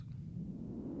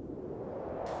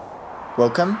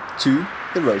Welcome to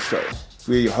The Row Show.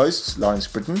 We're your hosts, Lawrence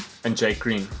Britton and Jake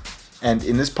Green. And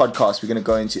in this podcast, we're going to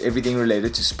go into everything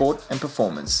related to sport and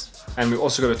performance. And we're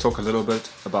also going to talk a little bit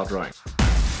about rowing.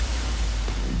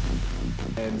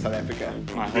 In South Africa.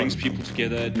 It brings people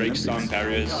together, it breaks down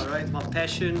barriers. Right, my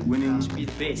passion Winning. to be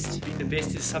the best. Being the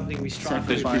best is something we strive for.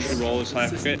 There's crucial role in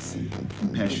South Africa.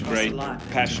 Compassion. Great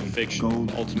passion, fiction,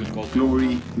 Gold. ultimate goal.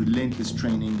 Glory, relentless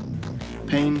training,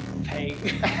 pain.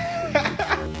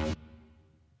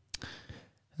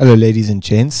 Hello, ladies and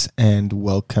gents, and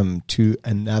welcome to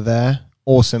another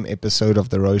awesome episode of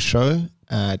The Row Show.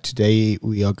 Today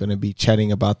we are going to be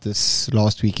chatting about this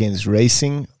last weekend's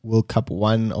racing, World Cup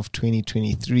 1 of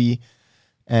 2023,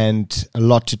 and a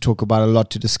lot to talk about, a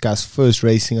lot to discuss. First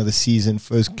racing of the season,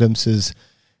 first glimpses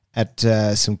at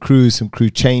some crew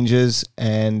changes,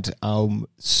 and I'm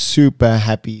super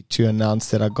happy to announce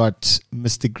that I got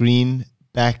Mr. Green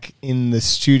back in the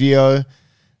studio.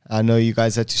 I know you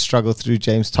guys had to struggle through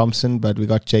James Thompson, but we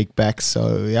got Jake back.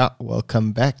 So, yeah,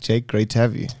 welcome back, Jake. Great to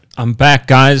have you. I'm back,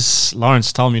 guys.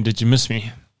 Lawrence, tell me, did you miss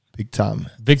me? Big time.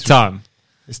 Big time.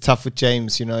 It's tough with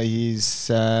James. You know, he's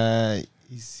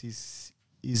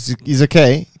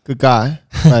okay, good guy,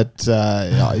 but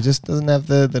yeah, he just doesn't have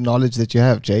the knowledge that you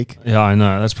have, Jake. Yeah, I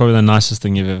know. That's probably the nicest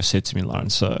thing you've ever said to me,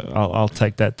 Lawrence. So I'll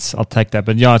take that. I'll take that.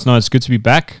 But yeah, it's good to be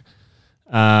back.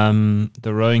 The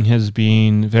rowing has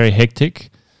been very hectic.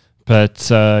 But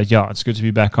yeah, it's good to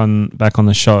be back on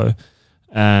the show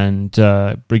and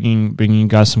bringing you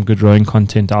guys some good rowing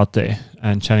content out there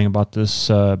and chatting about this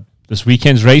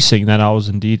weekend's racing that I was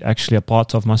indeed actually a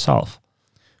part of myself.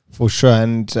 For sure.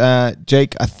 And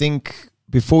Jake, I think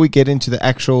before we get into the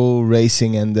actual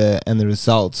racing and the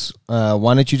results,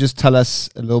 why don't you just tell us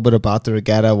a little bit about the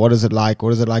regatta? What is it like?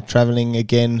 What is it like traveling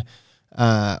again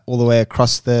all the way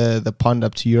across the pond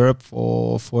up to Europe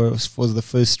for the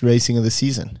first racing of the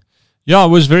season? Yeah, it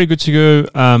was very good to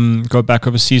go back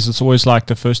overseas. It's always like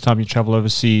the first time you travel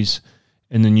overseas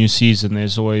in the new season.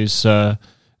 There's always that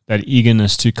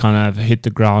eagerness to kind of hit the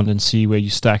ground and see where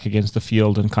you stack against the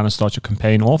field and kind of start your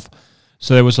campaign off.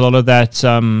 So there was a lot of that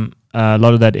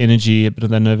energy, a bit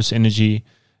of that nervous energy.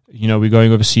 You know, we're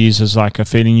going overseas as like a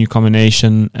fairly new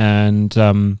combination and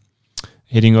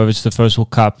heading over to the first World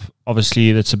Cup.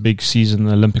 Obviously, that's a big season,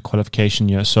 the Olympic qualification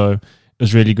year. So it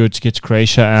was really good to get to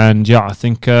Croatia. And yeah, I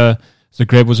think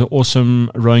Zagreb was an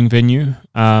awesome rowing venue.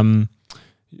 It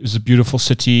was a beautiful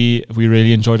city. We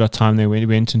really enjoyed our time there. We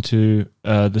went into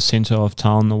the center of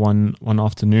town the one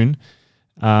afternoon.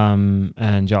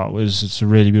 And yeah, it's a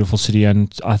really beautiful city.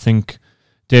 And I think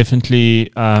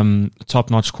definitely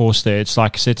top-notch course there. It's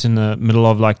like set in the middle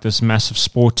of like this massive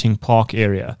sporting park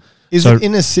area. Is it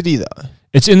in a city though?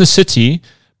 It's in the city,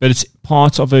 but it's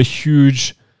part of a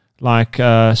huge like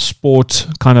sport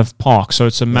kind of park. So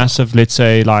it's a massive, let's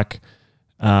say like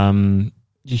a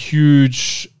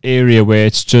huge area where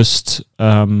it's just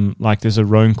like there's a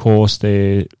rowing course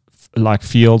there, like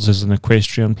fields, there's an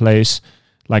equestrian place,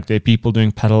 like there are people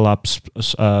doing paddle ups,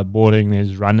 boarding,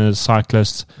 there's runners,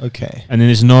 cyclists. Okay. And then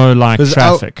there's no like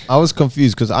traffic. I was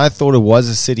confused because I thought it was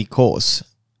a city course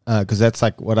because that's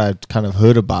like what I'd kind of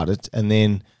heard about it. And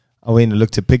then I went and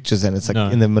looked at pictures and it's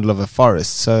like in the middle of a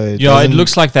forest. So it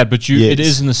looks like that, but it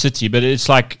is in the city. But it's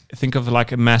like, think of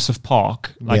like a massive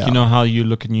park. Like, you know how you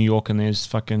look at New York and there's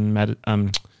fucking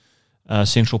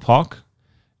Central Park?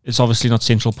 It's obviously not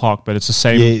Central Park, but it's the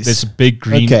same. Yes. There's a big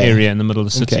green area in the middle of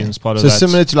the city and it's part of that. So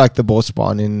similar to like the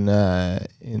Bosbaan in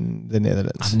the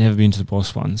Netherlands. I've never been to the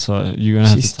Bosbaan, so you're going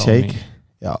to have to tell me.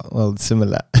 Yeah, well,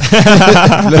 similar.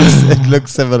 it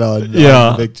looks similar on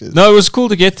the pictures. No, it was cool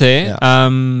to get there.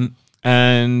 Yeah.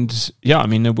 And yeah, I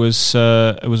mean, it was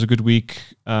a good week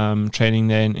training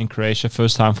there in Croatia.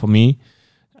 First time for me.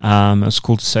 It was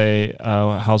cool to say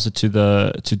how's it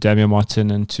to Damian Martin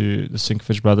and to the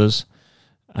Sinkovic brothers.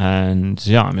 And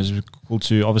yeah, I mean, it was cool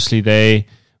to obviously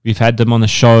we've had them on the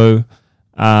show.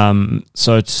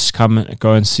 So it's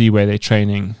go and see where they're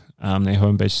training. Their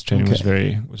home-based training was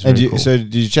very cool. So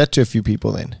did you chat to a few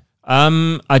people then?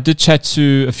 I did chat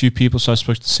to a few people. So I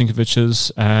spoke to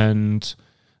Sinkovic's and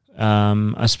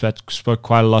I spoke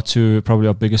quite a lot to probably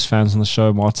our biggest fans on the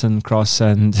show, Martin Cross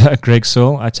and Greg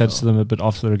Searle. I chatted to them a bit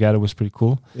after the regatta. Was pretty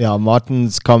cool. Yeah,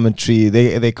 Martin's commentary,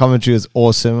 their commentary was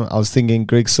awesome. I was thinking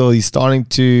Greg Searle, he's starting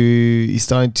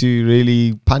to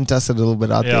really punt us a little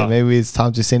bit out there. Maybe it's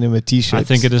time to send him a t-shirt. I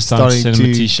think it is time to send him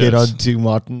a t-shirt. Get onto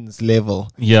Martin's level.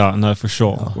 Yeah, no, for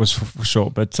sure. It was for sure.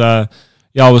 But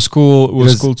yeah, it was cool. It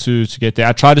was cool to get there.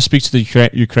 I tried to speak to the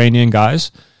Ukrainian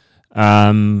guys.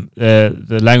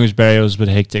 The language barrier was a bit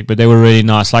hectic, but they were really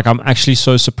nice. Like, I'm actually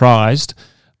so surprised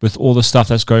with all the stuff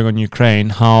that's going on in Ukraine,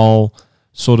 how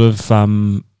sort of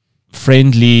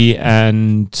friendly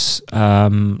and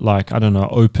like, I don't know,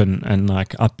 open and like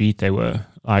upbeat they were.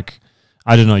 Like,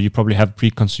 I don't know, you probably have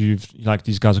preconceived, like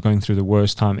these guys are going through the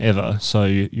worst time ever, so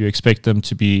you expect them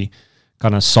to be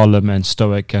kind of solemn and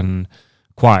stoic and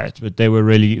quiet, but they were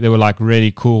like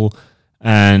really cool.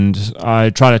 And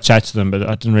I tried to chat to them, but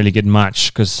I didn't really get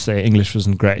much because their English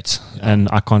wasn't great, and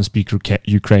I can't speak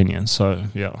Ukrainian, so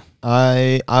yeah.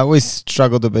 I always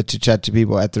struggled a bit to chat to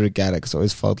people at the regatta because I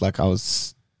always felt like I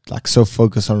was like so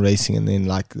focused on racing, and then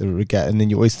like the regatta, and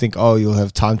then you always think, oh, you'll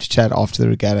have time to chat after the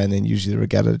regatta, and then usually the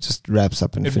regatta just wraps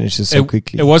up and finishes so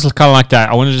quickly. It was kind of like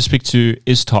that. I wanted to speak to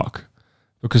Istok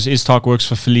because Istok works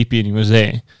for Felipe and he was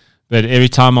there, but every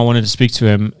time I wanted to speak to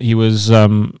him, he was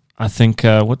I think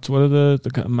what are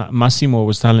the Massimo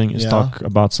was telling Istok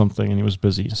about something and he was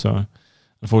busy, so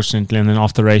unfortunately. And then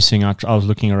after racing, I was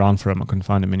looking around for him. I couldn't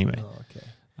find him anyway. Oh, okay.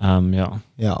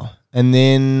 Yeah. And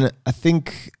then I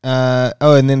think,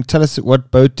 and then tell us, what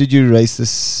boat did you race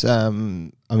this? I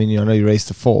mean, I know you raced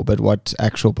the 4, but what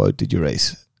actual boat did you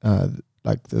race?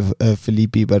 Like the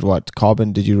Felipe, but what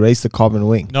carbon? Did you race the carbon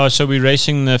wing? No, so we're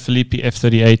racing the Felipe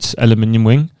F38 aluminium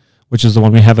wing, which is the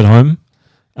one we have at home.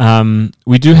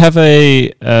 We do have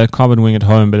a carbon wing at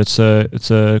home, but it's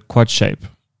a quad shape.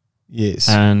 Yes.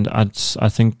 And I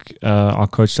think our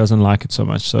coach doesn't like it so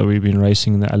much, so we've been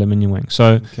racing the aluminium wing.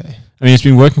 So, okay. I mean, it's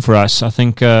been working for us. I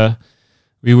think it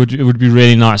would be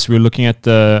really nice. We were looking at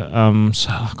the,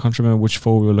 I can't remember which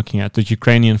 4 we were looking at. The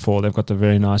Ukrainian 4, they've got the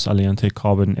very nice Aliante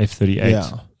Carbon F38.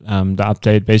 Yeah. The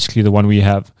update, basically the one we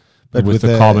have, but with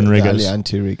the carbon riggers. The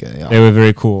Aliante rigger, yeah. They were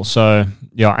very cool. So,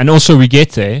 yeah. And also we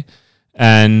get there,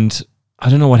 and I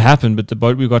don't know what happened, but the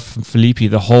boat we got from Felipe,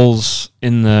 the holes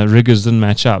in the riggers didn't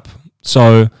match up.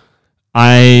 So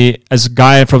as a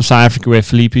guy from South Africa where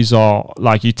Philippe's are,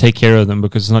 like, you take care of them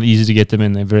because it's not easy to get them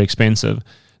in, they're very expensive.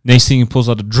 Next thing he pulls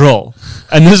out a drill.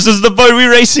 And this is the boat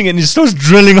we're racing, and he starts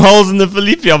drilling holes in the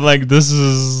Felipe. I'm like, this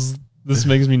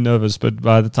makes me nervous. But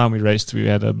by the time we raced,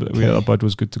 our boat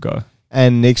was good to go.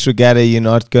 And next regatta, you're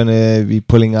not going to be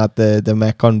pulling out the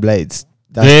Macon blades?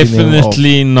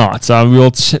 Definitely not.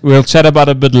 We'll chat about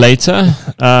it a bit later.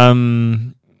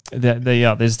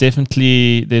 There's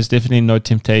definitely no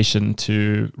temptation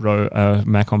to row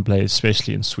Macon blades,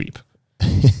 especially in sweep.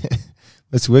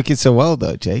 It's working so well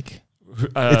though, Jake.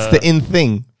 It's the in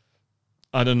thing.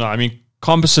 I don't know. I mean,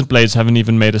 composite blades haven't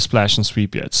even made a splash in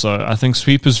sweep yet, so I think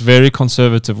sweep is very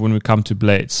conservative when we come to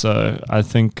blades. So I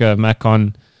think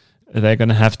Macon, they're going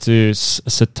to have to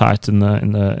sit tight in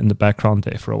the background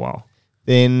there for a while.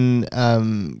 Then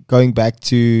going back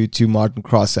to Martin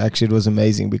Cross, actually it was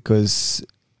amazing because,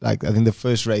 like, I think the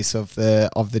first race of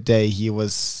the day, he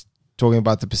was talking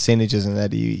about the percentages and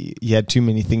that he had too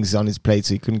many things on his plate,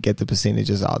 so he couldn't get the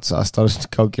percentages out. So I started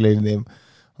calculating them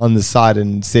on the side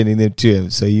and sending them to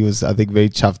him. So he was, I think, very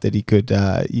chuffed that he could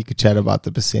chat about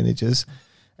the percentages.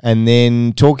 And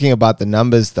then talking about the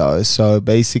numbers though, so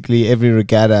basically every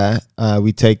regatta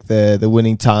we take the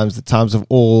winning times, the times of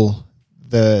all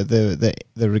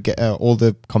all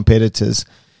the competitors,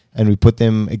 and we put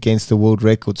them against the world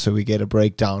record, so we get a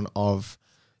breakdown of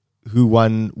who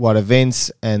won what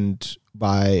events and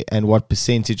what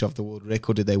percentage of the world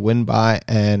record did they win by,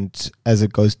 and as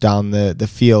it goes down the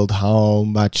field,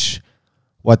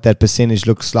 what that percentage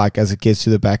looks like as it gets to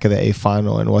the back of the A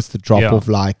final, and what's the drop off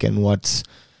like, and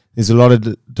there's a lot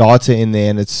of data in there,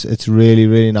 and it's really,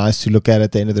 really nice to look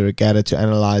at the end of the regatta to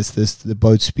analyze the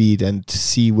boat speed and to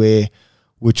see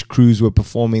which crews were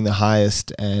performing the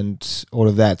highest and all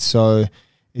of that. So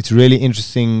it's really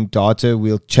interesting data.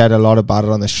 We'll chat a lot about it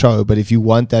on the show, but if you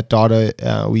want that data,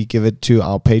 we give it to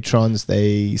our patrons.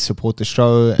 They support the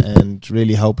show and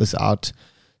really help us out.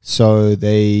 So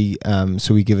we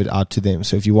give it out to them.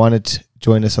 So if you want it,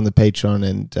 join us on the Patreon,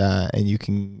 and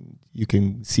you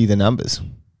can see the numbers.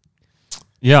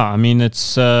 Yeah, I mean,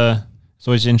 it's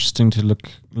always interesting to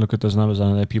look at those numbers. I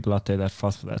know there are people out there that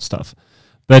fight for that stuff.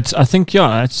 But I think,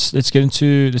 let's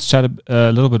chat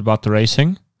a little bit about the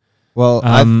racing. Well,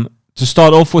 to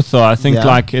start off with, though, I think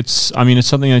it's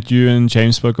something that you and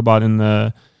James spoke about in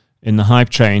the hype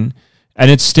train,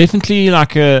 and it's definitely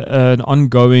like an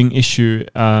ongoing issue.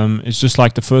 It's just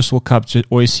like the first World Cup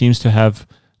always seems to have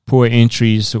poor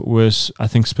entries. It was, I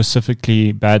think,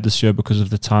 specifically bad this year because of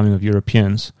the timing of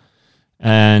Europeans,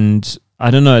 and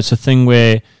I don't know. It's a thing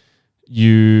where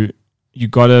you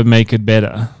got to make it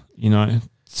better,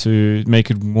 to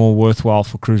make it more worthwhile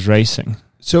for cruise racing.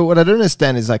 So what I don't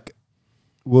understand is, like,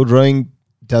 World Rowing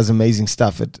does amazing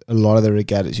stuff at a lot of the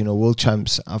regattas. World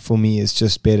Champs for me is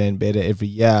just better and better every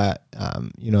year.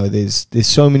 There's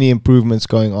so many improvements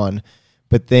going on,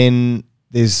 but then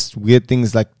there's weird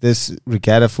things like this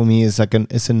regatta for me is like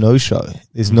it's a no-show.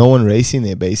 There's no one racing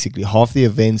there basically. Half the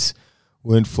events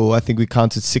weren't full. I think we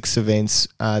counted 6 events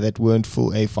that weren't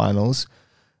full A finals.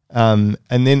 And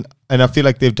I feel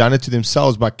like they've done it to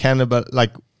themselves by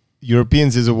like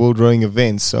Europeans is a world rowing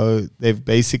event, so they've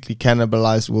basically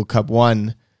cannibalized World Cup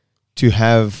 1 to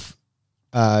have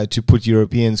to put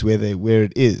Europeans where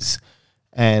it is,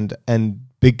 and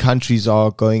big countries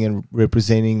are going and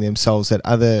representing themselves at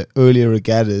other earlier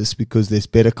regattas because there's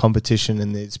better competition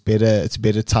and it's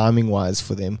better timing wise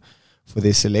for them for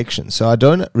their selection. So I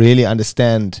don't really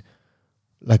understand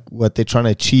like what they're trying to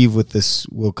achieve with this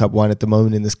World Cup 1 at the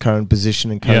moment in this current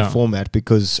position and current format,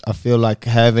 because I feel like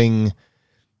having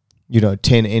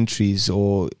 10 entries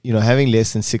or having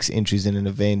less than 6 entries in an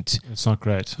event, it's not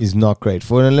great. Is not great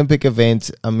for an Olympic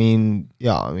event. I mean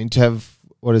to have,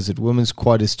 what is it, women's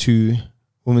quad is 2,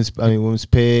 women's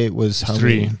pair was how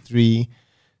many? 3.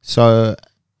 So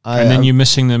and then you're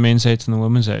missing the men's 8 and the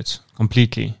women's 8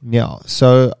 completely. Yeah.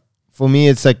 So for me,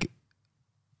 it's like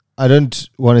I don't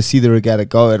want to see the regatta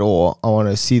go at all. I want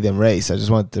to see them race. I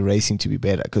just want the racing to be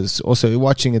better, because also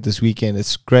watching it this weekend,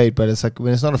 it's great, but it's like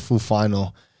when it's not a full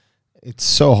final, it's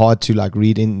so hard to like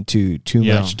read into too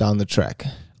much down the track.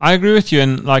 I agree with you,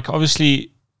 and like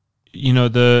obviously,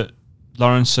 the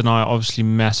Lawrence and I are obviously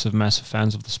massive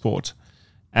fans of the sport,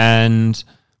 and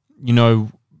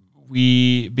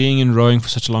we being in rowing for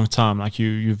such a long time, like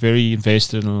you're very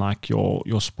invested in like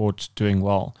your sport doing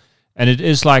well. And it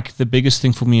is like the biggest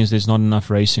thing for me is there's not enough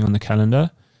racing on the calendar.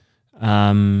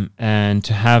 And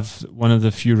to have one of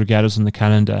the few regattas on the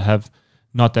calendar have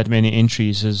not that many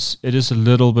entries it is a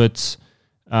little bit,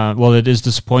 it is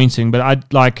disappointing. But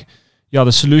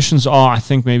the solutions are, I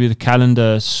think, maybe the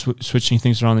calendar, switching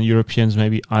things around, the Europeans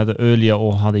maybe either earlier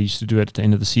or how they used to do it at the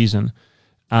end of the season.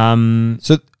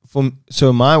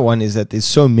 So my one is that there's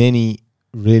so many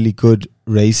really good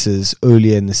races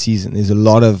earlier in the season. There's a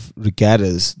lot of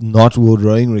regattas, not world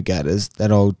rowing regattas,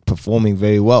 that are performing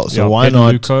very well. So why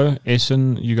not? Luco,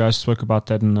 Essen, you guys spoke about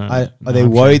that in are they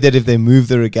worried that if they move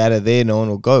the regatta there, no one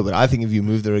will go? But I think if you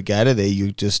move the regatta there,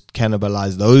 you just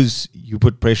cannibalize those. You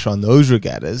put pressure on those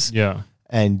regattas. Yeah.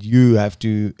 And you have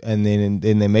to, and then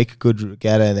they make a good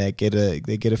regatta, and they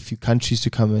get a few countries to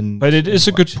come in. But it is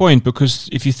a good point, because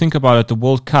if you think about it, the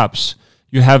World Cups,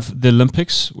 you have the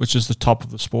Olympics, which is the top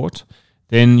of the sport.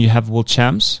 Then you have World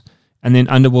Champs, and then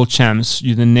under World Champs,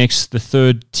 the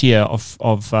third tier of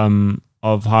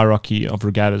hierarchy of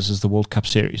regattas is the World Cup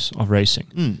series of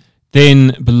racing.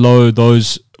 Then below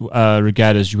those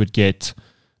regattas, you would get,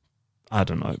 I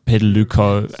don't know,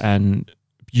 Pedaluco and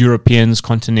Europeans,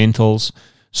 Continentals.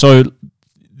 So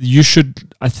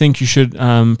I think you should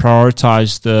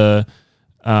prioritize the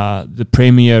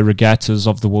premier regattas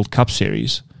of the World Cup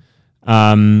series.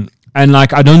 And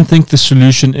like, I don't think the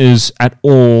solution is at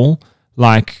all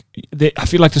like, I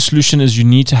feel like the solution is you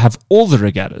need to have all the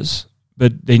regattas,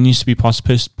 but there needs to be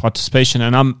participation.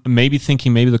 And I'm maybe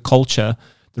thinking the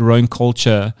rowing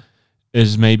culture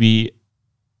is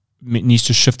needs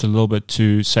to shift a little bit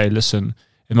to say, listen,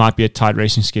 it might be a tight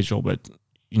racing schedule, but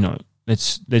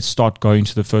let's start going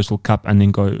to the first World Cup and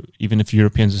then go, even if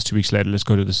Europeans is 2 weeks later, let's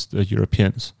go to the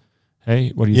Europeans.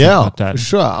 Hey, what do you think about that? For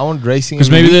sure. I want racing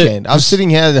every weekend. I'm sitting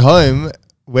here at home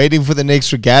waiting for the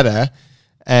next regatta,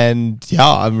 and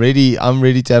I'm ready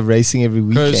to have racing every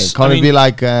weekend. Can't it be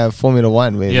like Formula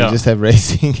 1 where we just have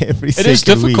racing every second week? It is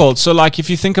difficult. So like if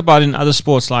you think about it in other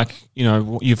sports, like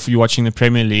if you're watching the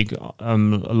Premier League, a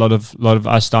lot of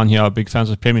us down here are big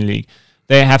fans of Premier League.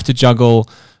 They have to juggle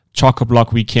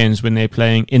chock-a-block weekends when they're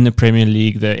playing in the Premier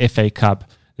League, the FA Cup,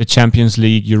 the Champions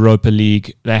League, Europa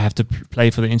League. They have to play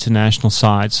for the international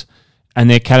sides, and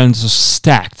their calendars are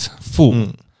stacked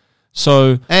full.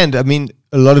 So, and I mean,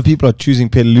 a lot of people are choosing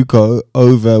Pedaluco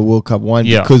over World Cup 1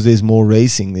 because there's more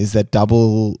racing. There's that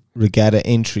double regatta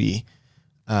entry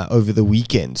over the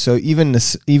weekend. So even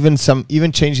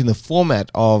changing the format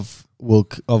of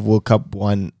World Cup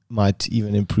 1 might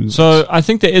even improve. So I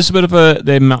think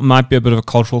there might be a bit of a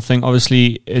cultural thing.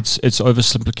 Obviously, it's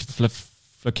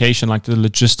oversimplification. Like the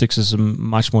logistics is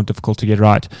much more difficult to get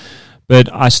right.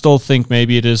 But I still think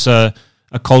maybe it is a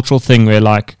cultural thing where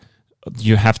like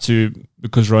you have to,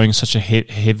 because rowing is such a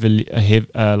heavily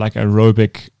like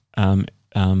aerobic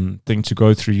thing to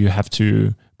go through, you have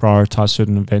to prioritize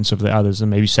certain events over the others, and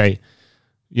maybe say,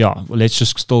 let's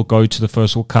just still go to the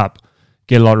first World Cup,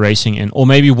 get a lot of racing in. Or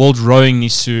maybe World Rowing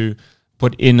needs to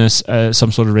put in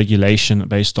some sort of regulation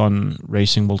based on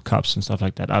racing World Cups and stuff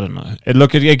like that. I don't know.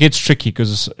 It gets tricky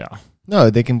because no,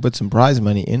 they can put some prize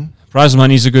money in. Prize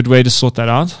money is a good way to sort that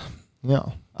out. Yeah.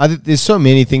 There's so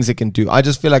many things they can do. I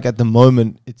just feel like at the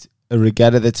moment a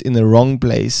regatta that's in the wrong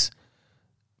place,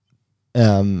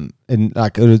 in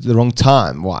like the wrong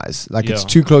time wise. Like it's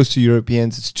too close to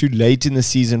Europeans. It's too late in the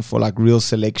season for like real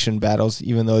selection battles,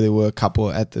 even though there were a couple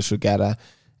at this regatta.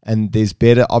 And there's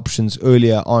better options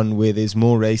earlier on where there's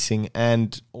more racing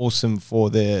and awesome for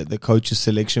the coaches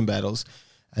selection battles.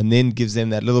 And then gives them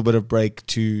that little bit of break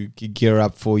to gear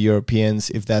up for Europeans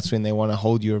if that's when they want to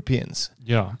hold Europeans.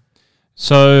 Yeah.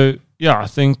 So, yeah, I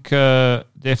think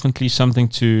definitely something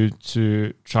to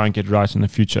try and get right in the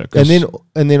future.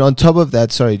 And then on top of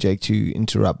that, sorry, Jake, to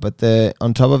interrupt, but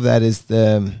on top of that is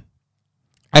the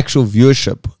actual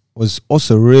viewership was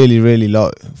also really, really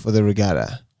low for the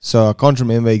regatta. So I can't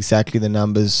remember exactly the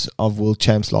numbers of World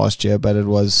Champs last year, but it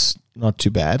was not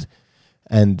too bad.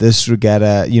 And this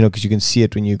regatta, because you can see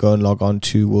it when you go and log on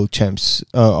to World Champs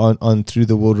on through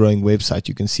the World Rowing website,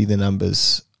 you can see the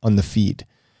numbers on the feed.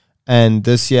 And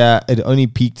this year, it only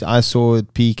peaked. I saw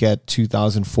it peak at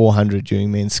 2,400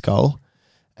 during men's scull.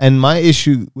 And my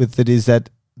issue with it is that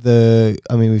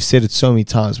we've said it so many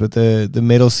times, but the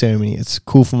medal ceremony, it's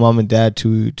cool for mom and dad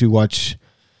to watch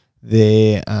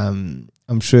their.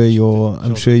 I'm sure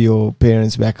your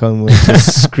parents back home were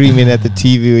just screaming at the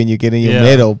TV when you're getting your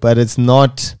medal, but it's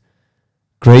not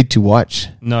great to watch.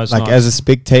 No, it's like not. As a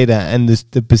spectator, and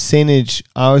the percentage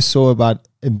I always saw about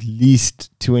at least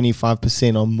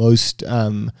 25% on most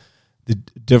the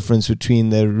difference between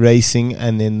the racing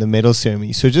and then the medal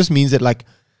ceremony. So it just means that like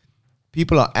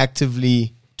people are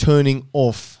actively turning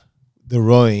off the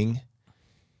rowing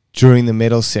during the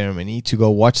medal ceremony to go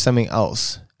watch something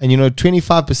else. And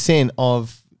 25%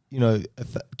 of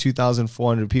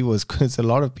 2,400 people it's a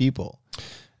lot of people.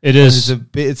 It is.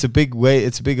 It's a big way.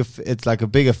 It's like a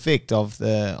big effect of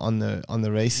on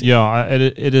the racing. Yeah,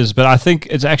 it is. But I think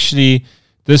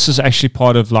this is actually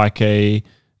part of it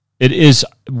is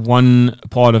one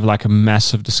part of like a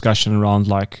massive discussion around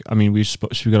we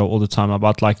speak all the time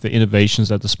about like the innovations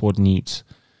that the sport needs.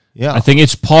 Yeah, I think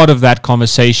it's part of that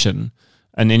conversation.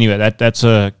 And anyway, that's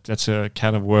a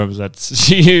can of worms that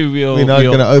we're not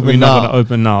going to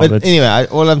open now. But anyway,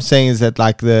 all I'm saying is that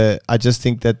I just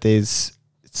think that it's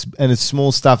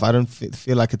small stuff. I don't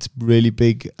feel like it's really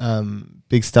big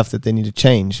stuff that they need to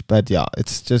change. But yeah,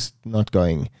 it's just not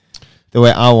going the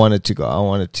way I want it to go. I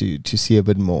wanted to see a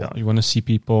bit more. Yeah, you want to see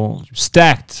people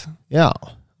stacked. Yeah.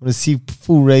 I want to see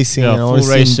full racing. Yeah, and I want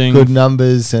to see good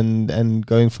numbers and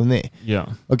going from there. Yeah.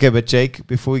 Okay, but Jake,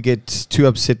 before we get too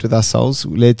upset with ourselves,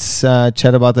 let's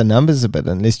chat about the numbers a bit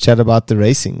and let's chat about the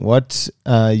racing. What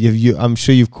I'm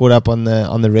sure you've caught up on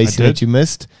the racing that you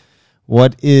missed.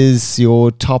 What is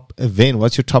your top event?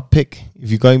 What's your top pick?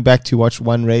 If you're going back to watch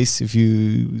one race,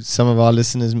 some of our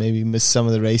listeners maybe missed some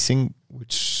of the racing,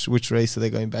 which race are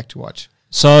they going back to watch?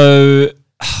 So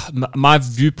my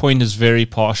viewpoint is very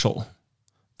partial.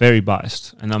 Very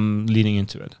biased, and I'm leaning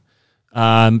into it.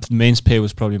 Men's pair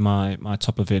was probably my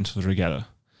top event for the regatta.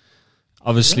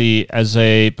 Obviously, as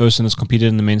a person that's competed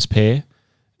in the men's pair,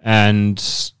 and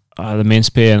the men's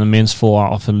pair and the men's four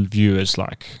are often viewed as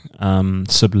like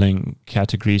sibling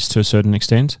categories to a certain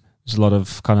extent. There's a lot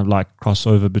of kind of like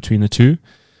crossover between the two.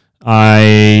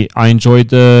 I enjoyed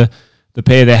the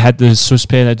pair. They had the Swiss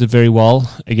pair that did very well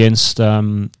against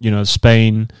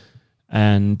Spain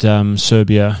and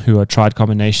Serbia, who are tried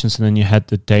combinations, and then you had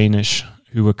the Danish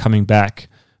who were coming back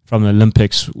from the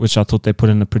Olympics, which I thought they put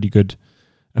in a pretty good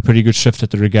shift at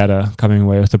the regatta, coming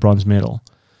away with the bronze medal.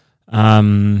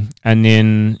 And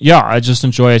then I just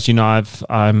enjoy it. We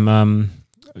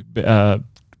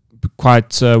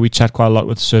chat quite a lot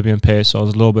with the Serbian pair, so I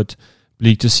was a little bit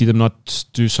bleak to see them not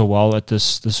do so well at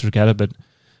this regatta, but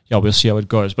yeah, we'll see how it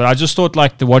goes. But I just thought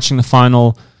watching the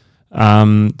final.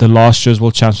 The last year's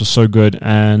World Champs was so good,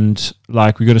 and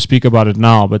we're going to speak about it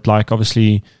now, but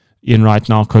obviously Ian right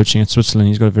now coaching at Switzerland,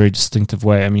 he's got a very distinctive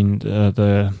way. I mean,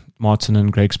 the Martin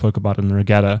and Greg spoke about it in the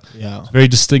regatta. Yeah, it's a very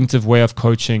distinctive way of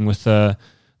coaching with that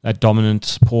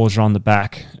dominant pause around the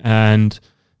back. And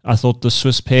I thought the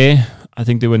Swiss pair, I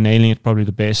think they were nailing it probably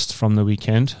the best from the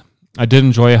weekend. I did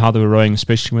enjoy how they were rowing,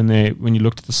 especially when you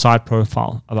looked at the side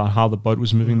profile about how the boat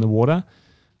was moving in the water.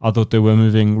 I thought they were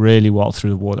moving really well through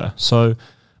the water. So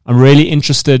I'm really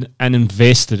interested and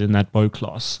invested in that boat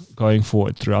class going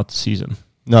forward throughout the season.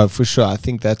 No, for sure. I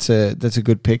think that's a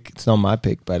good pick. It's not my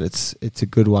pick, but it's a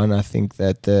good one. I think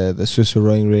that the Swiss are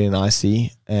rowing really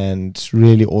nicely and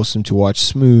really awesome to watch.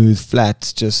 Smooth,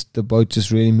 flat, just the boat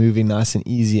just really moving nice and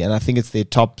easy. And I think it's their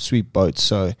top sweep boat.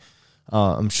 So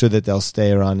I'm sure that they'll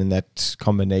stay around in that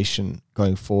combination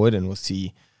going forward, and we'll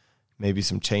see maybe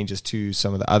some changes to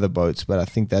some of the other boats, but I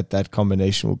think that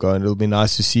combination will go, and it'll be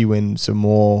nice to see when some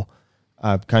more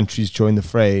countries join the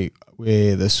fray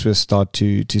where the Swiss start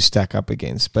to stack up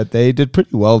against. But they did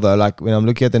pretty well though. Like when I'm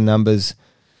looking at the numbers,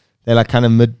 they're like kind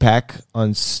of mid pack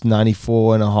on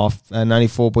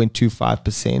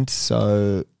 94.25%.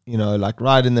 So like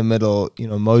right in the middle.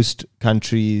 Most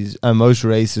countries, most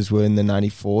races were in the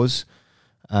 94s.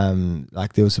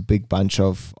 Like there was a big bunch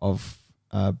of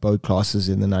boat classes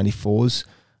in the 94s.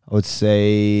 I would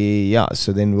say, yeah.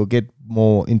 So then we'll get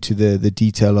more into the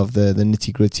detail of the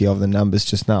nitty gritty of the numbers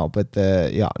just now. But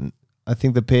I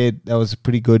think the pair, that was a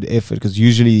pretty good effort because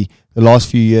usually the last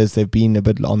few years they've been a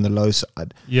bit on the low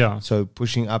side. Yeah. So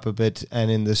pushing up a bit, and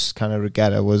in this kind of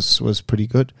regatta was pretty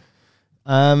good.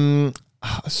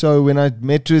 So when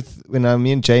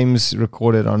me and James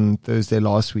recorded on Thursday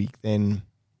last week, then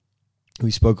we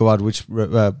spoke about which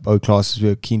boat classes we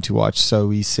were keen to watch. So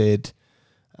we said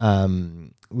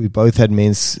we both had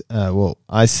men's.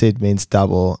 I said men's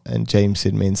double, and James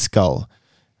said men's scull.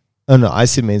 Oh no, I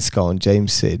said men's scull, and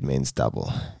James said men's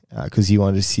double because he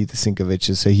wanted to see the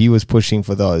Sinkoviches. So he was pushing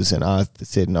for those, and I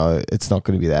said no, it's not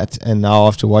going to be that. And now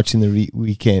after watching the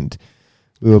weekend,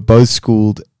 we were both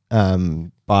schooled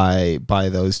by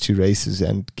those two races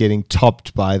and getting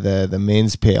topped by the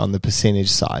men's pair on the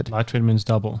percentage side. Lightweight men's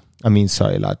double.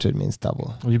 Lightweight men's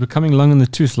double. Well, you're becoming long in the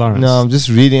tooth, Lawrence. No, I'm just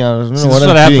reading. I don't know what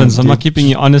I'm happens. doing, I'm not keeping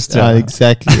you honest here.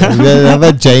 Exactly. I've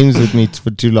had James with me for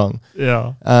too long.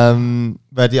 Yeah.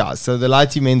 But yeah, so the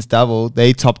lighty men's double,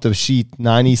 they topped the sheet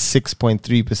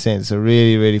 96.3%. So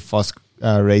really, really fast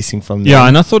racing from them. Yeah,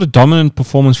 and I thought a dominant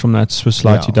performance from that Swiss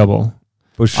lighty double.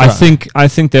 For sure. I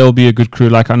think they'll be a good crew.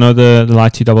 Like I know the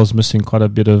lighty double's missing quite a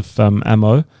bit of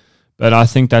ammo, but I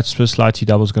think that Swiss lighty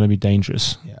double is going to be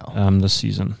dangerous this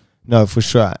season. No, for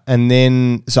sure. And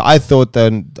then, so I thought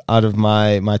that out of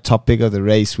my top pick of the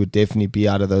race would definitely be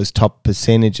out of those top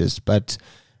percentages. But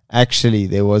actually,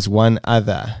 there was one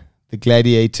other, the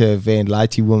Gladiator event,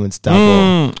 lighty women's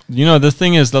double. The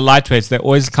thing is, the lightweights, they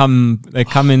always come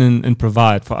in and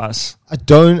provide for us. I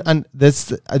don't, and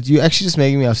you're actually just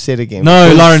making me upset again.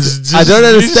 No, Lawrence, I don't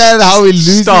understand how we're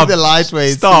losing stop, the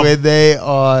lightweights stop. when they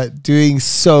are doing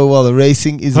so well. The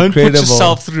racing is incredible. Don't put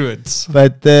yourself through it.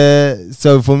 But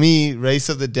so for me, race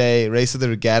of the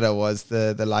regatta was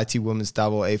the lighty women's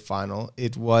double A final.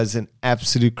 It was an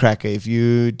absolute cracker. If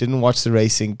you didn't watch the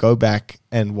racing, go back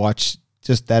and watch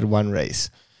just that one race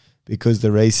because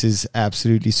the race is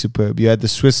absolutely superb. You had the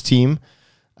Swiss team.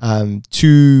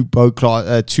 Two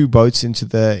boats into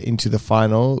the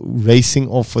final, racing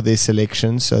off for their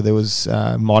selection. So there was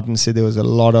Martin said there was a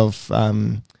lot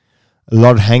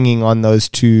hanging on those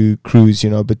two crews,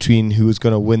 between who was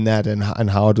going to win that and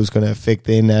how it was going to affect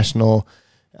their national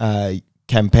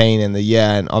campaign in the year.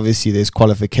 And obviously there's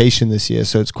qualification this year,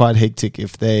 so it's quite hectic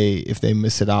if they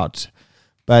miss it out.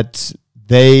 But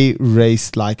they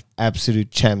raced like absolute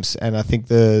champs, and I think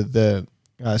the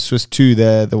Swiss 2,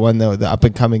 the up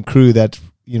and coming crew that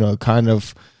kind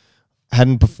of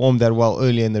hadn't performed that well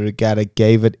earlier in the regatta,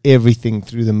 gave it everything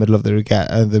through the middle of the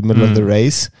regatta, the middle of the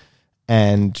race,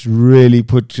 and really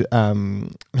put the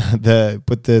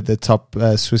top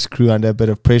Swiss crew under a bit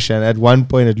of pressure. And at one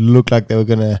point, it looked like they were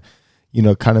gonna,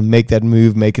 kind of make that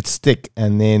move, make it stick,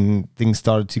 and then things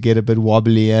started to get a bit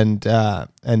wobbly, and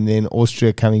then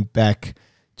Austria coming back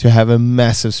to have a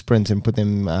massive sprint and put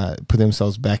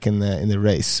themselves back in the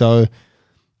race. So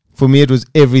for me, it was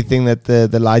everything that the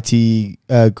lighty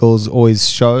girls always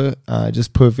show.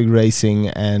 Just perfect racing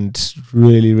and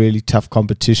really, really tough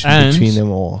competition between them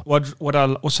all. What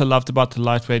I also loved about the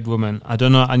lightweight women, I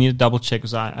don't know, I need to double check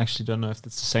because I actually don't know if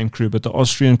it's the same crew, but the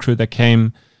Austrian crew that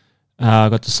came,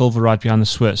 got the silver right behind the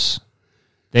Swiss.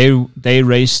 They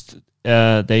raced,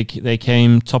 they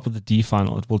came top of the D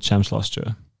final at World Champs last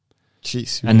year.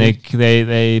 Jeez, and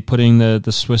they put in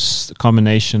the Swiss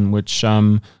combination, which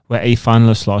were A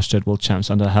finalists last year at World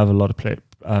Champs, and they have a lot of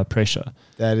pressure.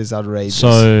 That is outrageous.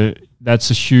 So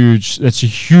that's a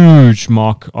huge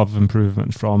mark of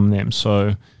improvement from them.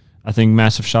 So I think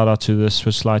massive shout out to the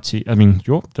Swiss lighty. I mean,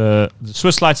 the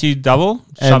Swiss lighty double.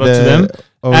 Shout out to them,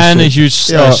 and a huge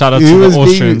shout out to the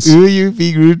Austrians. Who are you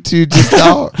being rude to just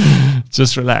now?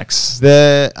 Just relax.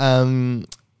 But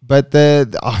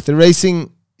the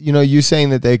racing. You're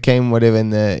saying that they came whatever in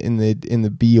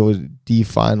the B or D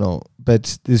final,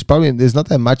 but there's not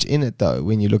that much in it though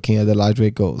when you're looking at the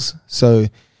lightweight goals. So,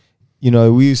 we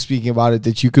were speaking about it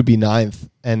that you could be 9th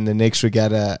and the next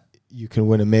regatta you can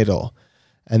win a medal,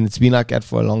 and it's been like that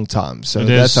for a long time. So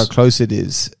that's how close it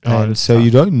is. And so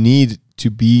you don't need to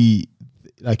be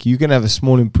like, you can have a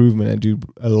small improvement and do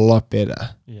a lot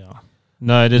better. Yeah.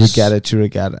 No, it is regatta to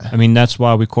regatta. I mean, that's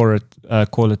why we call it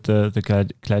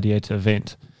the Gladiator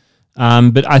event.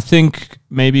 But I think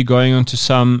maybe going on to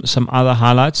some other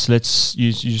highlights.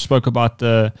 You spoke about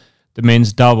the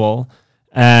men's double,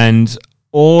 and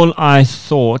all I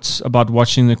thought about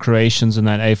watching the Croatians in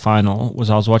that A final was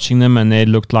I was watching them and they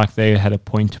looked like they had a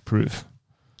point to prove.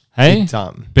 Hey,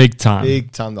 Big time.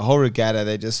 The whole regatta,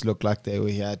 they just looked like they were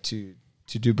here to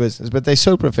do business. But they're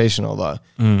so professional, though.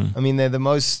 I mean, they're the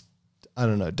most, I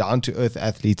don't know, down to earth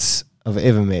athletes I've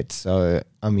ever met. So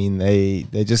I mean, they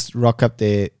just rock up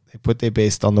there. They put their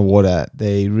best on the water.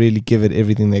 They really give it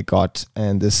everything they got.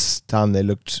 And this time they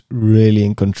looked really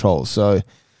in control. So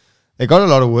they got a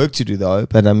lot of work to do, though.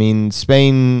 But, I mean,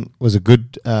 Spain was a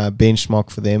good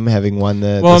benchmark for them, having won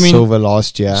the silver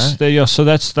last year. So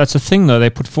that's the thing, though. They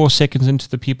put 4 seconds into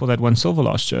the people that won silver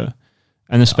last year.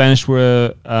 And the Spanish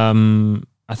were,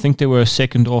 I think they were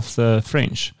second off the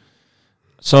French.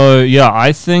 So, yeah,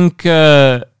 I think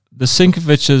the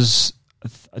Sinkovic's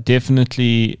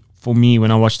definitely, for me,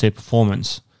 when I watched their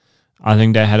performance, I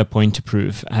think they had a point to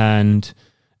prove. And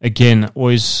again,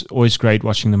 always great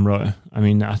watching them row. I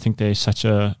mean, I think they're such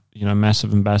a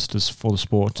massive ambassadors for the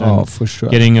sport. And for sure.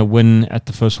 Getting a win at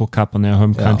the first World Cup on their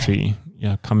home country,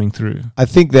 coming through. I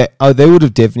think that they would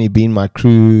have definitely been my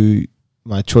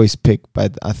choice pick,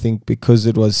 but I think because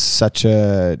it was such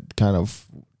a kind of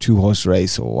 2-horse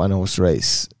race or 1-horse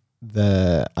race,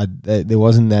 there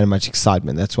wasn't that much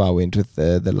excitement. That's why I went with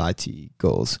the Lighty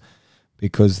girls,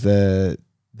 because they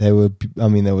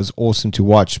was awesome to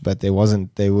watch, but they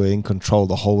were in control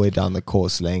the whole way down the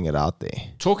course, laying it out there.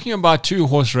 Talking about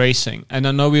 2-horse racing, and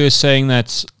I know we were saying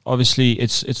that obviously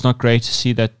it's not great to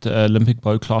see that Olympic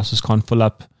boat classes can't fill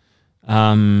up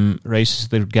races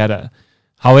at the regatta.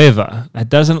 However, that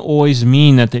doesn't always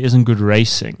mean that there isn't good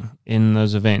racing in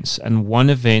those events. And one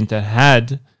event that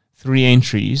had 3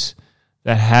 entries,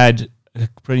 that had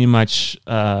pretty much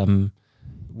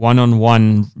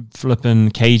one-on-one flipping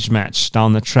cage match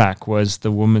down the track, was the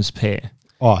women's pair.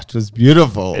 Oh, it was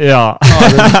beautiful. Yeah.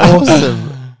 Oh, that's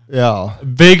awesome. Yeah.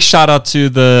 Big shout out to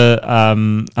the,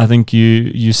 I think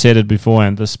you said it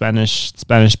beforehand, the Spanish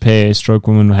pair, stroke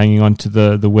woman, hanging on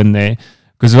to the win there.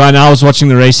 Because when I was watching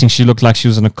the racing, she looked like she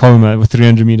was in a coma with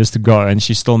 300 meters to go, and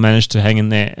she still managed to hang in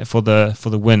there for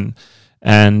the win.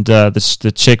 And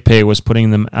the Czech pair was putting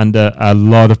them under a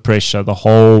lot of pressure the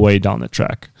whole way down the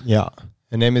track. Yeah.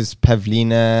 Her name is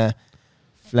Pavlina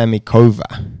Flamikova,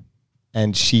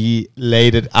 and she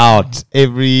laid it out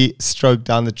every stroke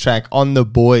down the track on the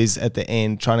boys at the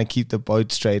end, trying to keep the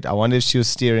boat straight. I wonder if she was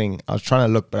steering. I was trying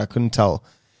to look, but I couldn't tell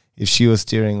if she was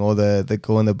steering or the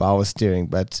girl in the bow was steering.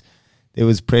 But there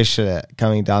was pressure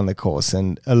coming down the course,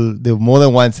 and there were more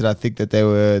than once that I think that they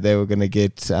were going to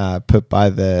get pipped by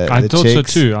the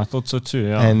Czechs. I thought so too.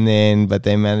 Yeah. And but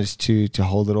they managed to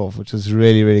hold it off, which was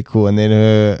really, really cool. And then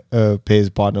her pair's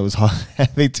partner was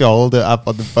having to hold her up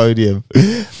on the podium,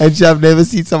 and I've never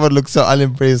seen someone look so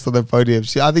unimpressed on the podium.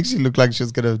 I think she looked like she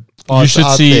was going to pass. You should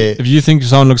out see there. If you think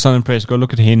someone looks unimpressed, go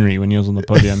look at Henry when he was on the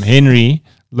podium. Henry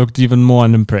looked even more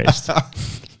unimpressed.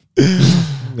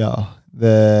 Yeah,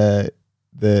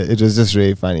 it was just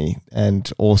really funny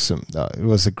and awesome. It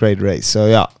was a great race. So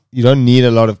yeah, you don't need a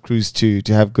lot of crews to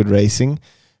have good racing,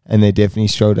 and they definitely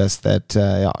showed us that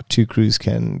 2 crews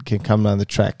can come down the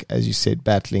track, as you said,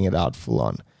 battling it out full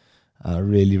on.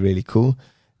 Really, really cool.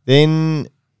 Then,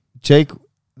 Jake,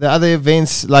 the other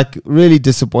events, like, really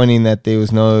disappointing that there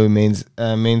was no men's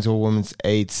or women's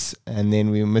 8s, and then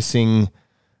we were missing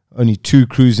only 2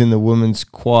 crews in the women's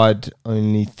quad,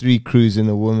 only 3 crews in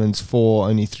the women's 4,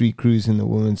 only 3 crews in the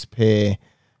women's pair,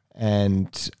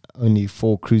 and only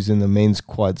 4 crews in the men's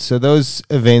quad. So those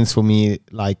events for me,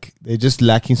 like, they're just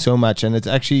lacking so much. And it's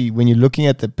actually, when you're looking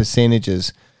at the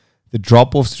percentages, the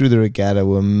drop-offs through the regatta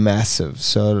were massive.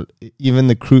 So even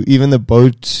the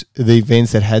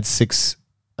events that had 6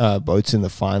 boats in the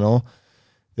final,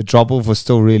 the drop-off was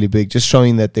still really big, just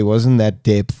showing that there wasn't that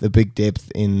depth, the big depth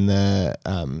in the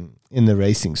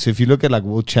racing. So if you look at like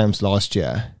World Champs last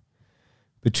year,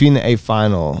 between the A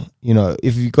final,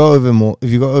 if you go over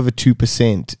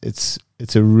 2%, it's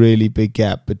a really big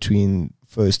gap between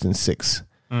first and sixth.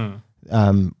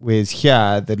 Whereas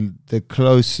here, the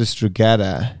closest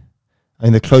regatta,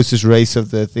 the closest race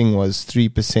of the thing was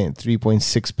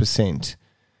 3.6%,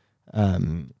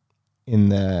 in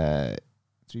the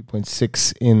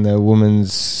 3.6 in the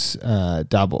women's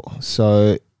double.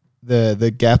 So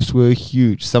the gaps were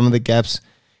huge. Some of the gaps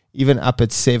even up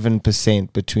at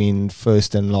 7% between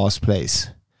first and last place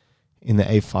in the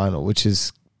A final, which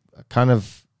is kind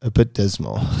of a bit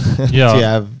dismal.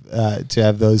 Yeah. to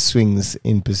have those swings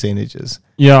in percentages.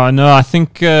 Yeah, I know. I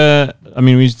think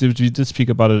we did speak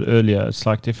about it earlier. It's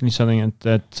like definitely something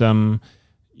that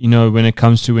when it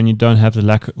comes to when you don't have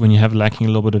when you have lacking a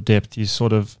little bit of depth, these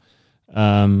sort of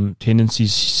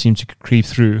tendencies seem to creep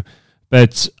through.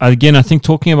 But again, I think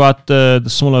talking about the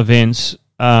smaller events,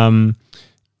 I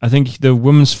think the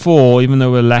women's 4, even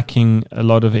though we're lacking a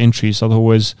lot of entries,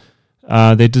 otherwise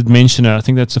they did mention it. I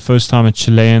think that's the first time a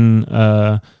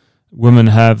Chilean women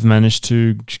have managed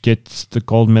to get the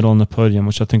gold medal on the podium,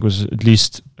 which I think was at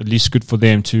least good for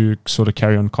them to sort of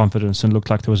carry on confidence and looked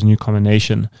like there was a new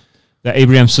combination. The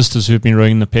Abraham sisters, who've been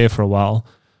rowing the pair for a while,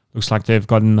 looks like they've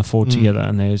gotten the 4 together,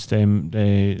 and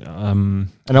and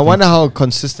I wonder how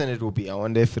consistent it will be. I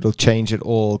wonder if it'll change at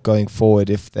all going forward.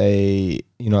 If they,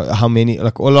 how many,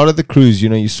 like a lot of the crews,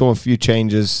 you saw a few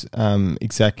changes,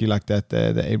 exactly like that.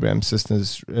 The Abraham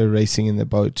sisters racing in the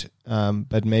boat,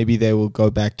 but maybe they will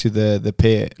go back to the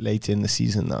pair later in the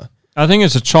season, though. I think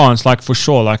it's a chance, like for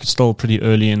sure. Like it's still pretty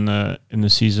early in the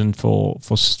season for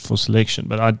selection,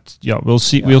 but we'll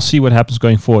see. Yeah. We'll see what happens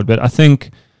going forward. But I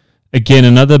think, again,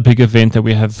 another big event that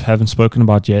we haven't spoken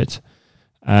about yet,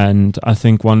 and I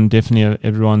think one of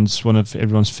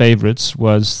everyone's favorites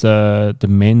was the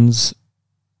men's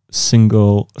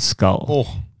single scull.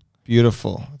 Oh,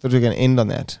 beautiful! I thought we were going to end on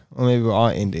that, or maybe we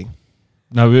are ending.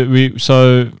 No,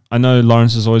 so I know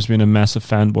Lawrence has always been a massive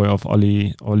fanboy of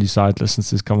Ollie Seidler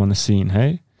since he's come on the scene.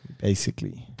 Hey,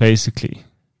 basically,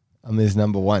 I'm his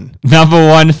number one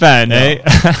fan. Eh?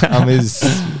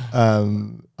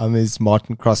 I'm his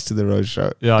Martin Cross to the Road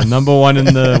show. Yeah, number one in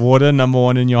the water, number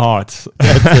one in your heart.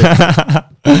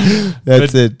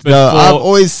 That's it. I've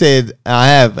always said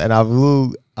I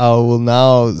will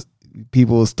now.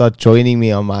 People will start joining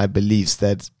me on my beliefs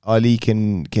that Ollie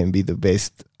can be the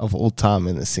best of all time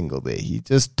in the single there. He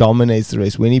just dominates the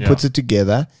race. When he puts it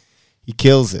together, he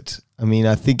kills it. I mean,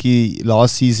 I think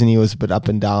last season he was a bit up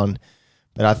and down,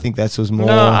 but I think that was more...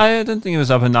 No, I don't think it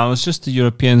was up and down. It was just the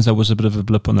Europeans that was a bit of a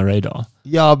blip on the radar.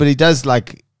 Yeah, but he does,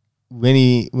 like, when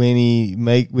he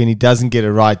doesn't get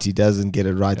it right, he doesn't get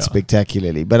it right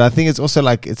spectacularly. But I think it's also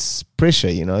like it's pressure,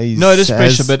 it is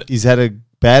pressure, but he's had a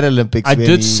bad Olympics. I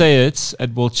did say it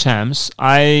at World Champs.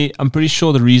 I'm pretty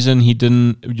sure the reason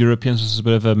Europeans was a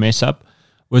bit of a mess up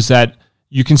was that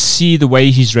you can see the way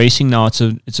he's racing now.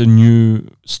 It's a new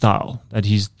style that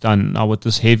he's done now with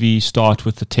this heavy start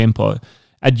with the tempo.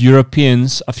 At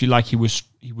Europeans, I feel like he was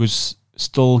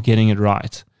still getting it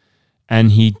right,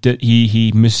 and he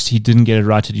didn't get it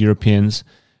right at Europeans,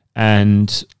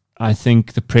 and I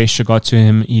think the pressure got to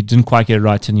him. He didn't quite get it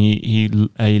right, and he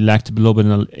lacked a little bit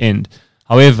in the end.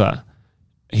 However,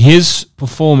 his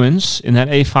performance in that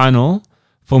A final,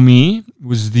 for me,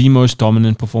 was the most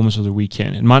dominant performance of the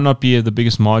weekend. It might not be the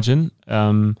biggest margin. I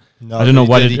don't know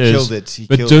what it is.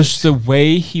 But just the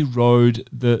way he rode,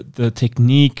 the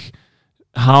technique,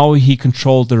 how he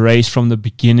controlled the race from the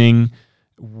beginning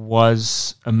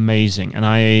was amazing. And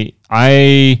I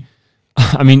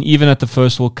mean, even at the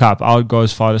first World Cup, I would go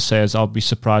as far to say as I'll be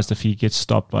surprised if he gets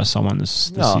stopped by someone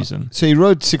this season. So he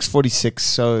rode 6:46,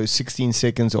 so 16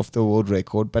 seconds off the world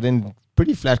record, but in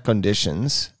pretty flat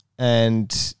conditions. And,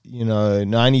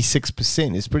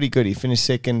 96% is pretty good. He finished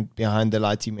second behind the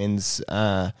Lighty men's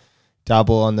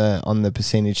double on the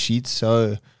percentage sheet.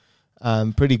 So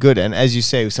pretty good. And as you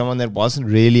say, someone that wasn't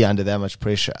really under that much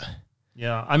pressure.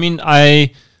 Yeah, I mean,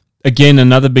 again,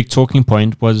 another big talking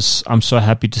point was I'm so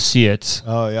happy to see it.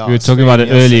 Oh, yeah. We were talking about it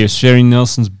earlier. Sverre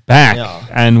Nilsson's back. Yeah.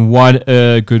 And what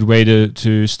a good way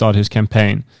to start his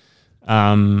campaign.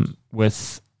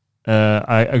 With,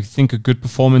 I think, a good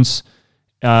performance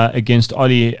against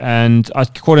Ollie. And I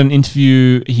caught an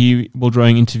interview. Will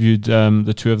Rowing interviewed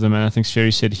the two of them. And I think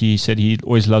Sverre said he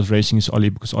always loves racing his Ollie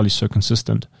because Ollie's so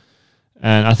consistent.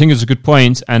 And I think it's a good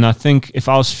point. And I think if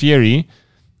I was Sverre,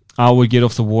 I would get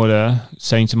off the water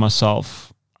saying to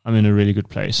myself, I'm in a really good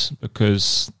place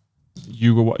because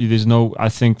I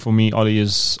think for me, Ollie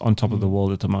is on top of the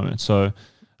world at the moment. So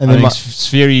I think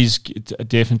Sverre's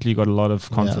definitely got a lot of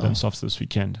confidence after this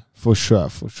weekend. For sure.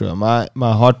 My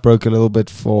heart broke a little bit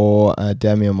for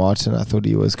Damian Martin. I thought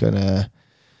he was going to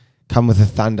come with a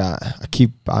thunder.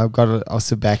 I've got to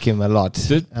also back him a lot.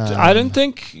 I don't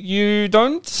think you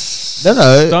don't.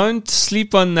 No. Don't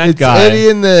sleep on that guy. It's early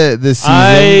in the season,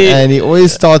 and he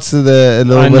always starts with a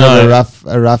little bit of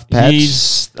a rough patch.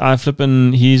 He's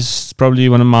probably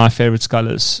one of my favorite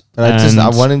scullers. But I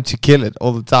want him to kill it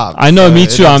all the time. I know, me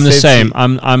too. I'm the same.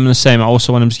 I'm the same. I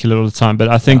also want him to kill it all the time. But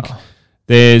I think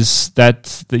there's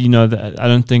that. I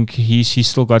don't think he's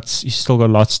still got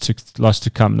lots to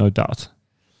come, no doubt.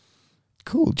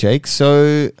 Cool, Jake.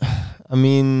 So, I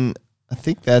mean, I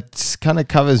think that kind of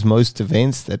covers most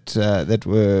events that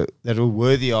were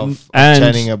worthy of And-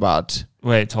 chatting about.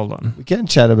 Wait, hold on. We can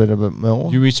chat a bit more.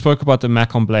 We spoke about the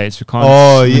Macon blades. We can't.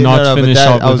 Oh, yeah, not no, but finish that-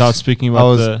 up I was- without speaking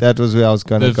about that was where I was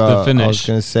going to the go. I was finish.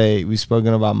 going to say we've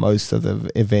spoken about most of the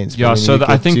events. Yeah, but we so need to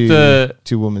I get think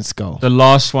to women's skull. the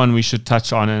last one we should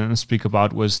touch on and speak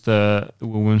about was the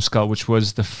women's skull, which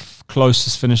was the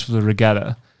closest finish of the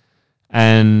regatta,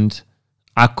 and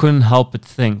I couldn't help but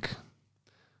think.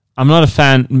 I'm not a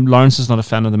fan. Lawrence is not a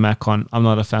fan of the Macon. I'm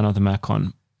not a fan of the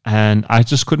Macon, and I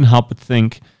just couldn't help but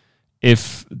think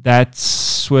if that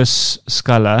Swiss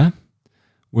sculler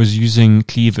was using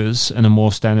cleavers and a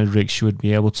more standard rig, she would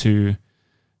be able to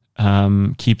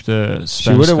keep the Spanish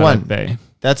would've sculler won. at bay.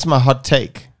 That's my hot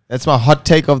take. That's my hot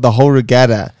take of the whole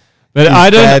regatta. But is I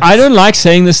that- don't like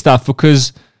saying this stuff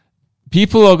because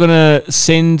people are gonna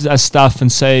send us stuff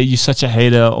and say you're such a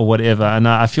hater or whatever, and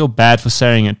I feel bad for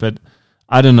saying it, but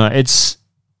I don't know.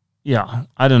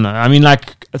 I don't know. I mean,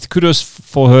 like, kudos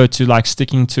for her to like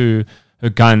sticking to her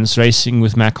guns, racing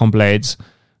with Macon blades,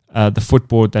 the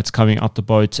footboard that's coming out the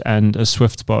boat, and a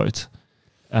Swift boat.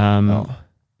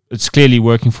 It's clearly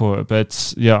working for her.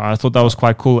 But yeah, I thought that was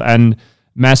quite cool. And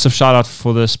massive shout out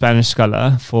for the Spanish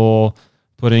sculler for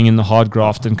putting in the hard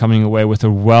graft and coming away with a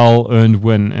well-earned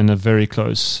win in a very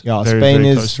close. Yeah, very, Spain very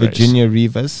is close race. Virginia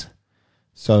Rivas.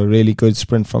 So really good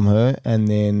sprint from her. And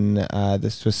then the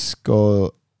Swiss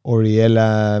girl,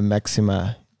 Oriela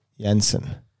Maxima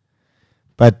Janssen.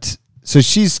 But so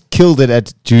she's killed it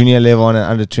at junior level and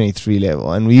under 23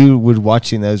 level. And we would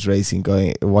watching that racing,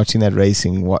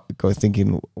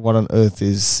 thinking, what on earth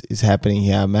is happening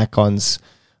here? Macons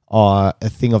are a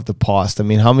thing of the past. I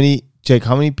mean, how many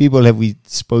people have we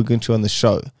spoken to on the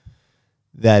show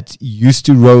that used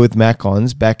to row with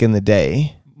Macons back in the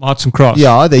day? Martin Cross.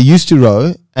 Yeah, they used to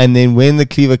row, and then when the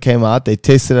cleaver came out, they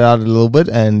tested it out a little bit,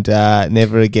 and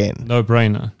never again. No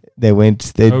brainer. They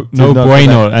went. They No did not go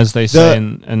bueno, back. as they say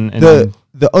in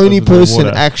The only over the person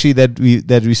water. actually that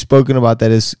we've spoken about that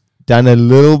has done a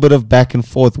little bit of back and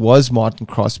forth was Martin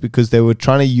Cross, because they were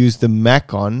trying to use the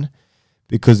Macon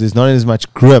because there's not as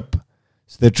much grip,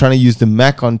 so they're trying to use the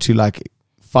Macon to like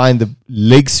find the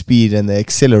leg speed and the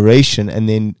acceleration, and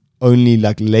then only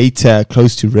like later,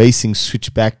 close to racing,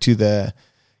 switch back to the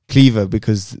cleaver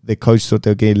because the coach thought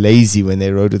they were getting lazy when they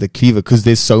rode with the cleaver because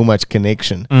there's so much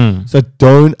connection.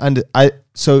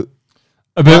 So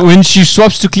But when she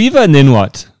swaps to cleaver, and then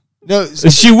what? no. So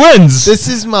She wins. this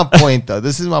is my point, though.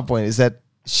 This is my point: is that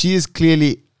she is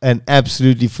clearly an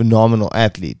absolutely phenomenal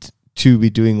athlete to be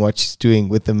doing what she's doing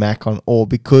with the Macon All,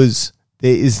 because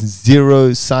there is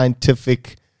zero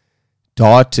scientific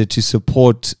data to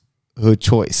support her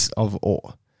choice of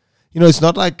oar. You know, it's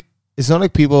not like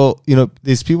people, you know,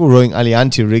 there's people rowing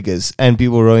Alianti riggers and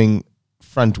people rowing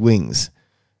front wings.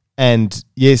 And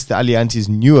yes, the Alianti is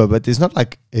newer, but there's not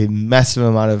like a massive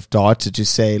amount of data to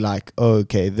say like, oh,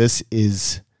 okay, this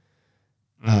is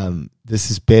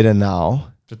better now.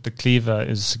 But the cleaver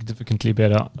is significantly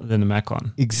better than the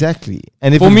Macon. Exactly.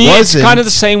 And if For it me, it's wasn't- kind of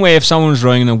the same way if someone was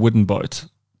rowing in a wooden boat.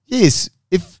 yes,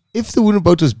 if the wooden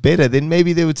boat was better, then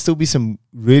maybe there would still be some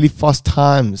really fast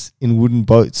times in wooden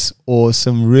boats, or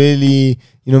some really,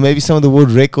 you know, maybe some of the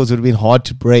world records would have been hard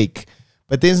to break.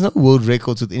 But there's no world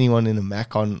records with anyone in a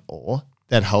Macon oar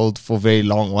that held for very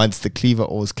long once the cleaver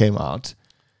oars came out.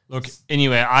 Look,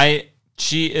 anyway,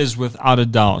 she is without a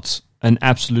doubt an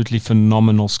absolutely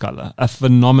phenomenal sculler, a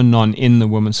phenomenon in the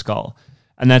women's scull.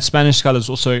 And that Spanish sculler is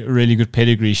also a really good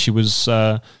pedigree. She was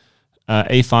a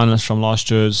finalist from last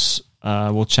year's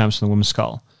World Champs in the women's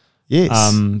scull. Yes.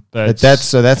 But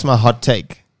That's my hot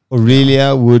take.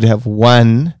 Aurelia would have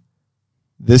won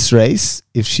this race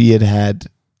if she had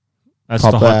that's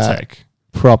the hot proper- take.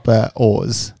 proper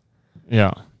oars.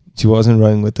 Yeah, She wasn't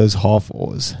rowing with those half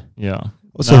oars. yeah.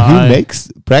 Also, No, who I makes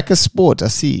Bracker Sport? I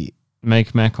see.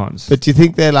 make Macons? But do you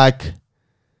think they're like...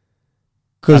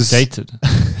 Because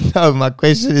Updated. no, my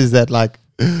question is that like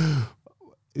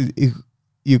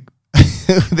you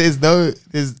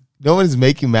no one is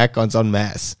making Macons en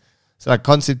masse. So like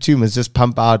Concept 2 must just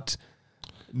pump out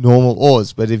normal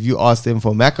oars. But if you ask them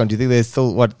for Macon, do you think they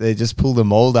still they just pull the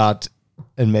mold out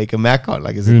and make a Macon?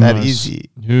 Like, is it Who that knows? easy?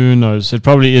 Who knows? It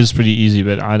probably is pretty easy,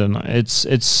 but I don't know.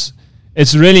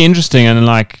 It's really interesting, and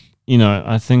like, you know,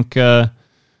 I think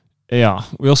yeah,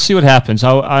 we'll see what happens.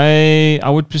 I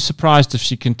would be surprised if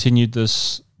she continued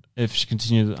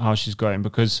how she's going,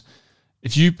 because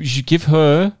if you give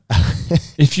her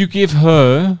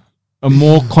a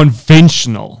more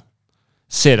conventional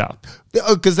setup.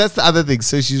 Oh, because that's the other thing.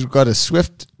 So she's got a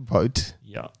Swift boat,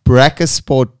 Yeah. Bracker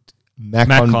Sport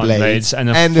Macon blades and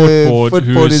a the footboard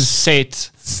footboard who's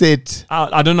is set.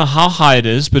 I don't know how high it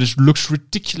is, but it looks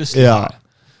ridiculously Yeah. high.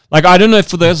 Like, I don't know if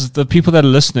for the people that are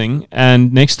listening,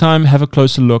 and next time have a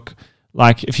closer look.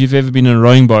 Like, if you've ever been in a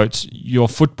rowing boat, your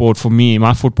footboard, for me,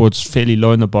 my footboard's fairly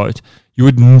low in the boat. You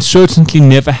would certainly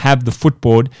never have the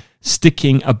footboard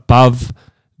sticking above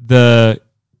the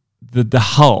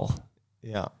hull.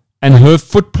 Yeah. And her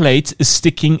foot plate is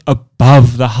sticking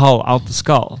above the hull, out the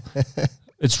skull.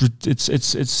 It's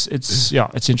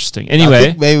interesting. I Anyway,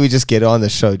 think maybe we just get on the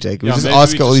show, Jake. We just maybe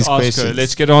ask her all just these ask her. questions.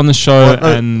 Let's get on the show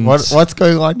What's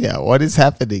going on here? What is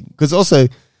happening? Because also,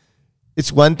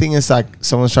 it's one thing. It's like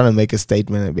someone's trying to make a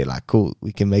statement and be like, "Cool,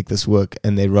 we can make this work,"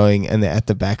 and they're rowing and they're at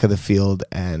the back of the field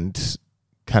and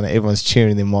kind of everyone's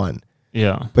cheering them on.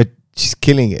 Yeah, But she's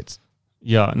killing it.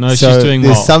 yeah. No, So she's doing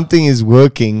there's well. something is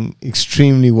working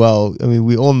extremely well. I mean,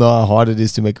 we all know how hard it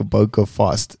is to make a boat go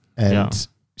fast, and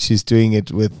she's doing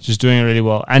it with She's doing it really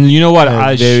well. And you know what?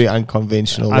 a very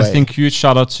unconventional way. I think huge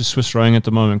shout out to Swiss Rowing at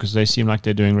the moment because they seem like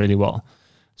they're doing really well.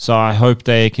 So I hope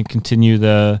they can continue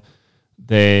their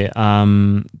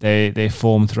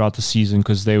form throughout the season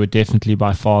because they were definitely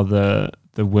by far the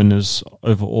winners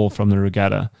overall from the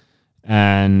regatta.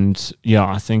 And yeah,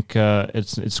 I think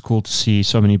it's cool to see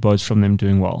so many boats from them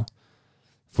doing well.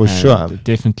 For And sure.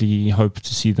 definitely hope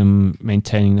to see them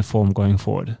maintaining the form going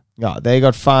forward. Yeah, they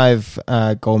got 5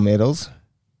 gold medals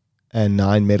and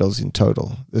 9 medals in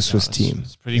total. The Swiss team.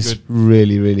 It's pretty It's good.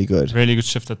 really, really good. Really good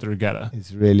shift at the regatta.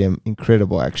 It's really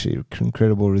incredible, actually.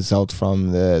 Incredible result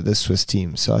from the Swiss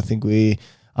team. So I think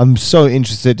I'm so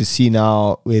interested to see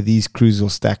now where these crews will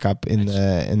stack up in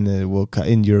the World Cup,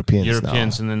 in Europeans now.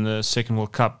 And then the second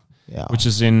World Cup, Yeah. which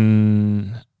is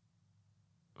in...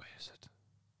 Where is it?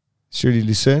 Surely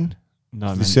Lucerne? No,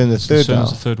 man. Lucerne the third Lucerne now. is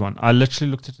the third one. I literally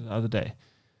looked at it the other day.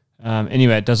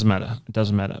 Anyway, it doesn't matter. But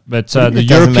What do you the mean it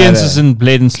doesn't Europeans matter? is in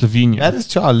Bled in Slovenia. That is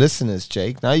to our listeners,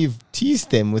 Jake. Now you've teased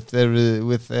them with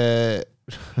the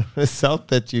result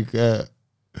that you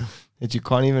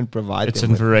can't even provide It's them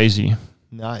in with. Varese,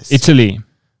 Nice. Italy.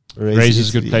 Varese Varese is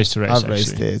a good Italy. place to race, I've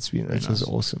raced actually. there. It was nice.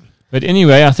 awesome. But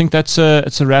anyway, I think it's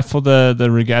a wrap for the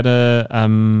regatta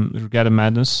regatta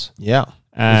madness. Yeah.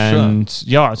 And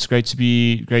yeah, it's great to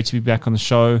be back on the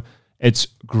show. It's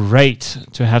great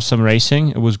to have some racing.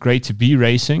 It was great to be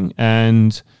racing,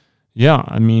 and yeah,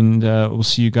 I mean, we'll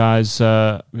see you guys.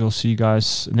 We'll see you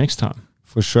guys next time.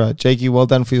 For sure. Jakey, well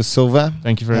done for your silver.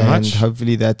 Thank you very and much.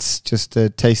 Hopefully that's just a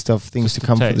taste of things Just to a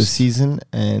come for the taste. season.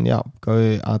 And yeah,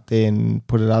 go out there and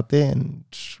put it out there and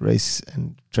race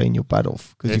and train your butt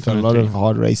off. Because you've got a lot of Definitely.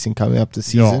 hard racing coming up the Yeah.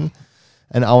 season.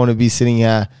 And I want to be sitting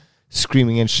here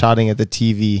screaming and shouting at the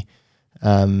TV.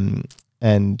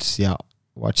 And yeah,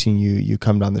 watching you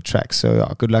come down the track. So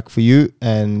good luck for you.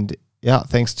 And yeah,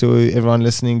 thanks to everyone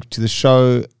listening to the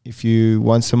show. If you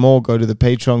want some more, go to the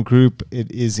Patreon group.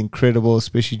 It is incredible,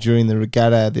 especially during the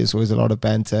regatta. There's always a lot of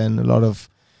banter and a lot of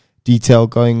detail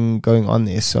going on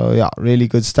there. So yeah, really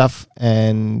good stuff.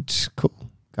 And cool.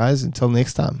 Guys, until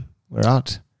next time, we're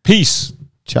out. Peace.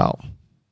 Ciao.